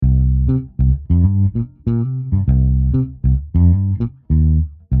A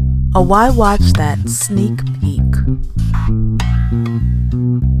Why Watch That sneak peek.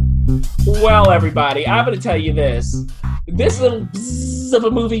 Well, everybody, I'm going to tell you this. This little buzz of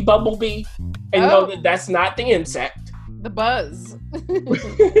a movie, Bumblebee, and know that that's not the insect. The buzz.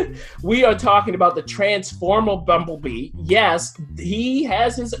 We are talking about the Transformer Bumblebee. Yes, he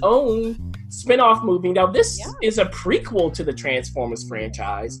has his own spin-off movie. Now, this is a prequel to the Transformers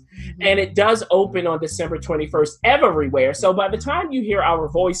franchise, and it does open on December 21st everywhere. So by the time you hear our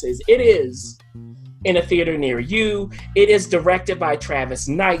voices, it is in a theater near you. It is directed by Travis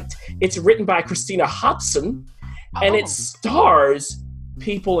Knight. It's written by Christina Hobson, and it stars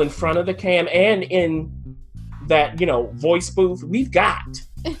people in front of the cam and in that, voice booth. We've got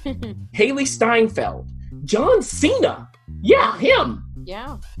Haley Steinfeld, John Cena. Yeah, him.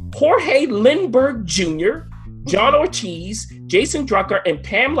 Yeah. Jorge Lindbergh Jr., John Ortiz, Jason Drucker, and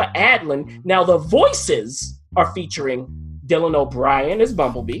Pamela Adlon. Now, the voices are featuring Dylan O'Brien as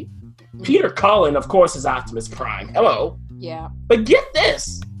Bumblebee. Peter Cullen, of course, is Optimus Prime. Hello. Yeah. But get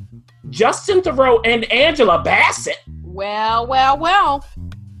this. Justin Theroux and Angela Bassett. Well.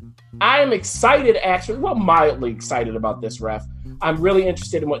 I am excited, actually. Well, mildly excited about this, Ref. I'm really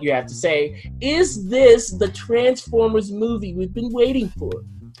interested in what you have to say. Is this the Transformers movie we've been waiting for?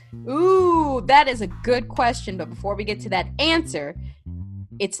 Ooh, that is a good question. But before we get to that answer,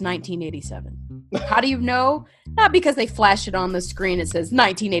 it's 1987. How do you know? Not because they flash it on the screen. It says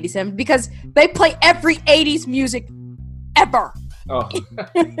 1987. Because they play every 80s music ever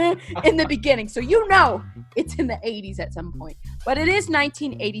in the beginning. So you know it's in the 80s at some point. But it is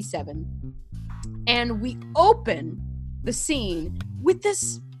 1987. And we open the scene with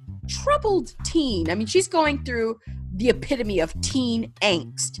this troubled teen. I mean, she's going through the epitome of teen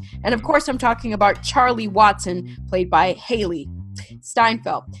angst. And of course, I'm talking about Charlie Watson, played by Haley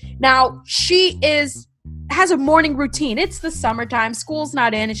Steinfeld. Now, she has a morning routine. It's the summertime. School's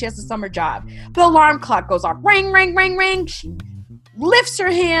not in, and she has a summer job. The alarm clock goes off. Ring, ring, ring, ring. She lifts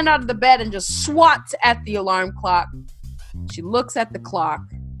her hand out of the bed and just swats at the alarm clock. She looks at the clock.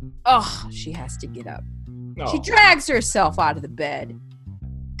 She has to get up. She drags herself out of the bed,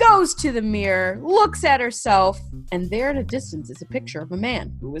 goes to the mirror, looks at herself, and there at a distance is a picture of a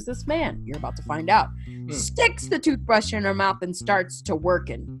man. Who is this man? You're about to find out. Sticks the toothbrush in her mouth and starts to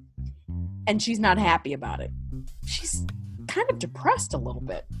working. And she's not happy about it. She's kind of depressed a little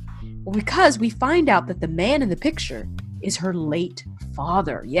bit. Well, because we find out that the man in the picture is her late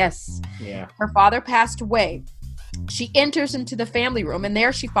father. Yes. Yeah. Her father passed away. She enters into the family room, and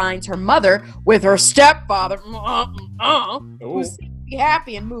there she finds her mother with her stepfather, who seems to be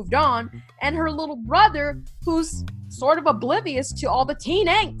happy and moved on, and her little brother, who's sort of oblivious to all the teen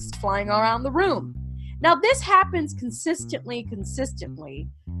angst flying around the room. Now, this happens consistently,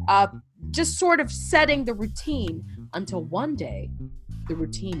 just sort of setting the routine until one day the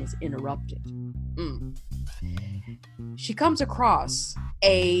routine is interrupted. She comes across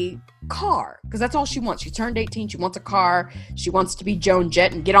a car, because that's all she wants. She turned 18. She wants a car. She wants to be Joan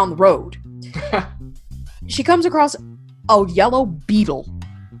Jett and get on the road. She comes across a yellow beetle.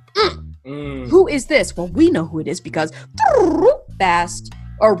 Who is this? Well, we know who it is because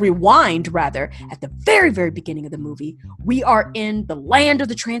rewind rather, at the very, very beginning of the movie, we are in the land of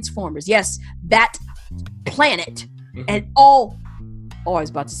the Transformers. Yes, that planet. And I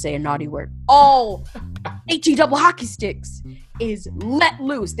was about to say a naughty word. All HE double hockey sticks is let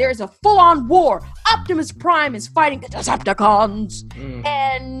loose. There's a full-on war. Optimus Prime is fighting the Decepticons.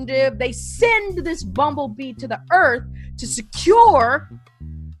 And they send this Bumblebee to the Earth to secure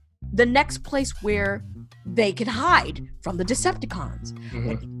the next place where they can hide from the Decepticons.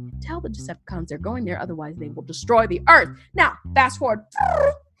 But you can tell the Decepticons they're going there, otherwise they will destroy the Earth. Now, fast forward.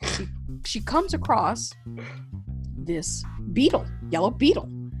 She comes across this beetle, yellow beetle,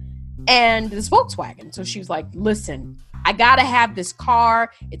 and this Volkswagen. So she was like, listen, I gotta have this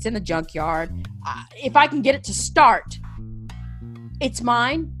car. It's in the junkyard. If I can get it to start, it's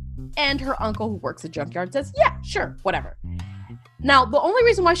mine. And her uncle, who works the junkyard, says, yeah, sure, whatever. Now, the only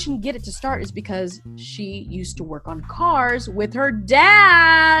reason why she can get it to start is because she used to work on cars with her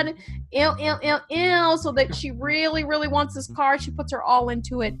dad. So that she really, really wants this car. She puts her all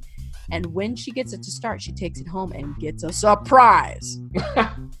into it. And when she gets it to start, she takes it home and gets a surprise.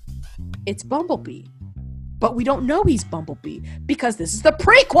 It's Bumblebee. But we don't know he's Bumblebee because this is the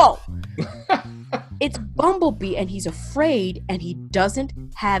prequel. It's Bumblebee, and he's afraid, and he doesn't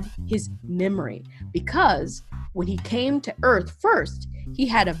have his memory because when he came to Earth first, he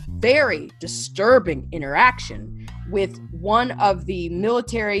had a very disturbing interaction with one of the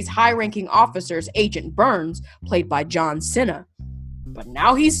military's high-ranking officers, Agent Burns, played by John Cena. but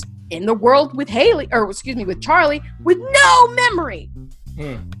now he's in the world with with Charlie, with no memory.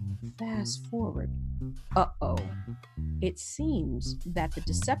 Fast forward. Uh-oh. It seems that the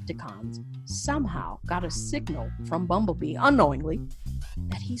Decepticons somehow got a signal from Bumblebee, unknowingly,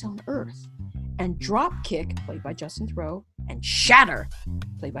 that he's on Earth. And Dropkick, played by Justin Theroux, and Shatter,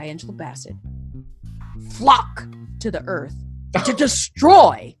 played by Angela Bassett, flock to the Earth to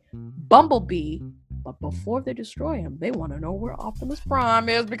destroy Bumblebee. But before they destroy him, they want to know where Optimus Prime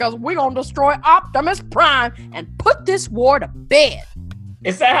is, because we're going to destroy Optimus Prime and put this war to bed.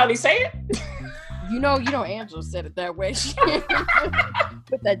 Is that how they say it? You know, Angela said it that way.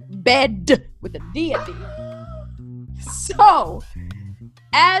 With a bed, with a D at the end. So,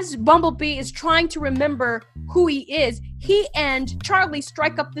 as Bumblebee is trying to remember who he is, he and Charlie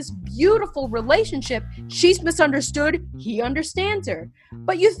strike up this beautiful relationship. She's misunderstood. He understands her.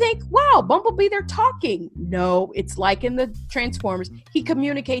 But you think, wow, Bumblebee, they're talking. No, it's like in the Transformers. He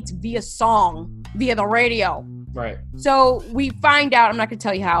communicates via song, via the radio. Right. So we find out, I'm not going to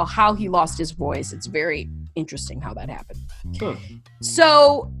tell you how he lost his voice. It's very interesting how that happened.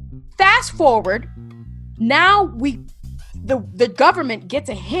 So fast forward, now the government gets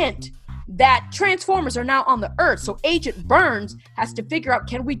a hint that Transformers are now on the Earth. So Agent Burns has to figure out,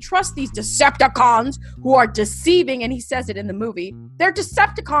 can we trust these Decepticons who are deceiving? And he says it in the movie. They're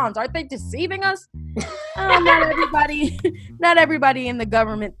Decepticons. Aren't they deceiving us? Not everybody in the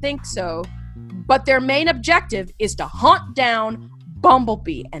government thinks so. But their main objective is to hunt down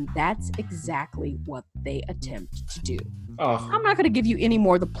Bumblebee, and that's exactly what they attempt to do. Oh. I'm not going to give you any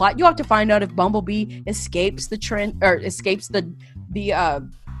more of the plot. You have to find out if Bumblebee escapes the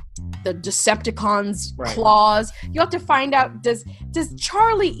Decepticons' claws. You have to find out, does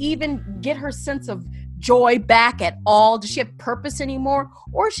Charlie even get her sense of joy back at all? Does she have purpose anymore?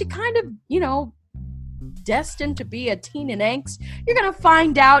 Or is she kind of, destined to be a teen in angst? You're going to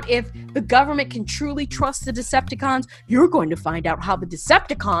find out if the government can truly trust the Decepticons. You're going to find out how the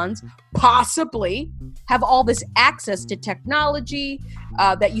Decepticons possibly have all this access to technology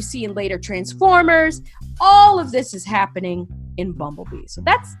that you see in later Transformers. All of this is happening in Bumblebee. So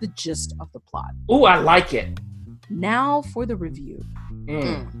that's the gist of the plot. Ooh, I like it. Now for the review.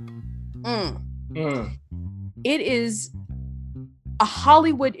 It is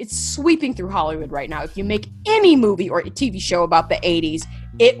it's sweeping through Hollywood right now. If you make any movie or a TV show about the 80s,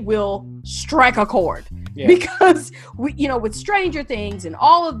 it will strike a chord. Yeah. Because with Stranger Things and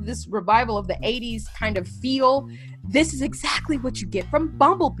all of this revival of the 80s kind of feel, this is exactly what you get from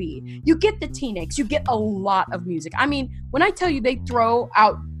Bumblebee. You get the teen angst, you get a lot of music. I mean, when I tell you they throw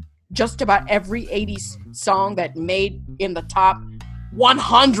out just about every 80s song that made in the top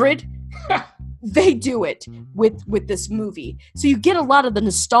 100, they do it with this movie. So you get a lot of the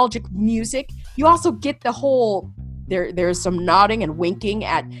nostalgic music. You also get the whole, there's some nodding and winking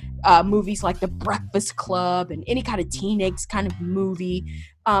at movies like The Breakfast Club and any kind of teen angst kind of movie.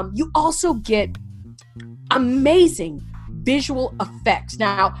 You also get amazing visual effects.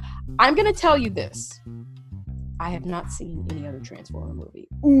 Now, I'm going to tell you this. I have not seen any other Transformer movie.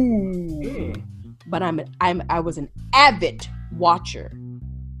 Ooh. But I was an avid watcher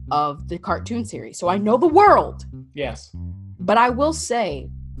of the cartoon series, so I know the world. Yes. But I will say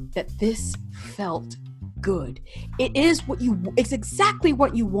that this felt good. It's exactly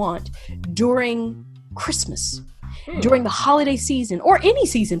what you want during Christmas, during the holiday season, or any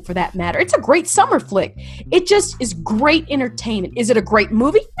season for that matter. It's a great summer flick. It just is great entertainment. Is it a great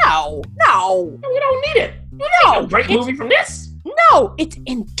movie? No. We don't need it. No. A great movie from this? No, it's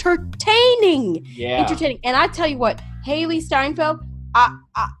entertaining. Yeah. Entertaining. And I tell you what, Haley Steinfeld,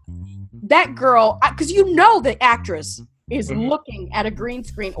 that girl, because the actress is looking at a green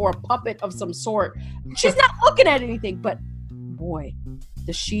screen or a puppet of some sort. She's not looking at anything, but boy,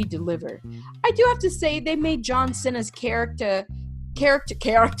 does she deliver. I do have to say, they made John Cena's character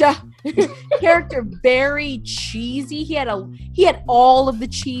very cheesy. He had all of the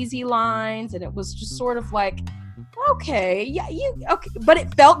cheesy lines, and it was just sort of like, okay, but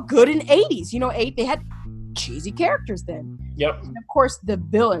it felt good in 80s. They had cheesy characters then. Yep. And of course, the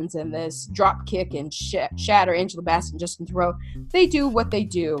villains in this, Dropkick and Shatter, Angela Bassett and Justin Theroux, they do what they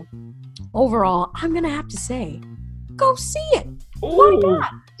do. Overall, I'm going to have to say, go see it. Ooh. Why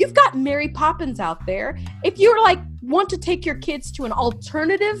not? You've got Mary Poppins out there. If you're want to take your kids to an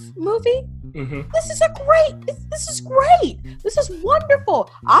alternative movie, this is great. This is wonderful.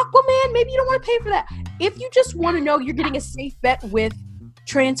 Aquaman, maybe you don't want to pay for that. If you just want to know you're getting a safe bet with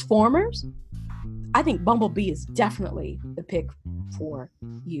Transformers, I think Bumblebee is definitely the pick for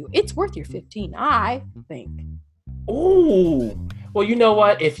you. It's worth your $15, I think. Ooh. Well, you know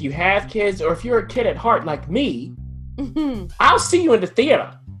what? If you have kids, or if you're a kid at heart like me, I'll see you in the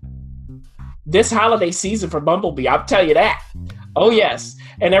theater this holiday season for Bumblebee. I'll tell you that. Oh, yes.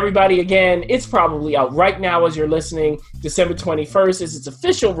 And everybody, again, it's probably out right now as you're listening. December 21st is its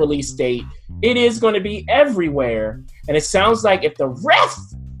official release date. It is going to be everywhere. And it sounds like if the ref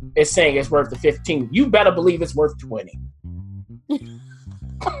is saying it's worth the 15, you better believe it's worth 20.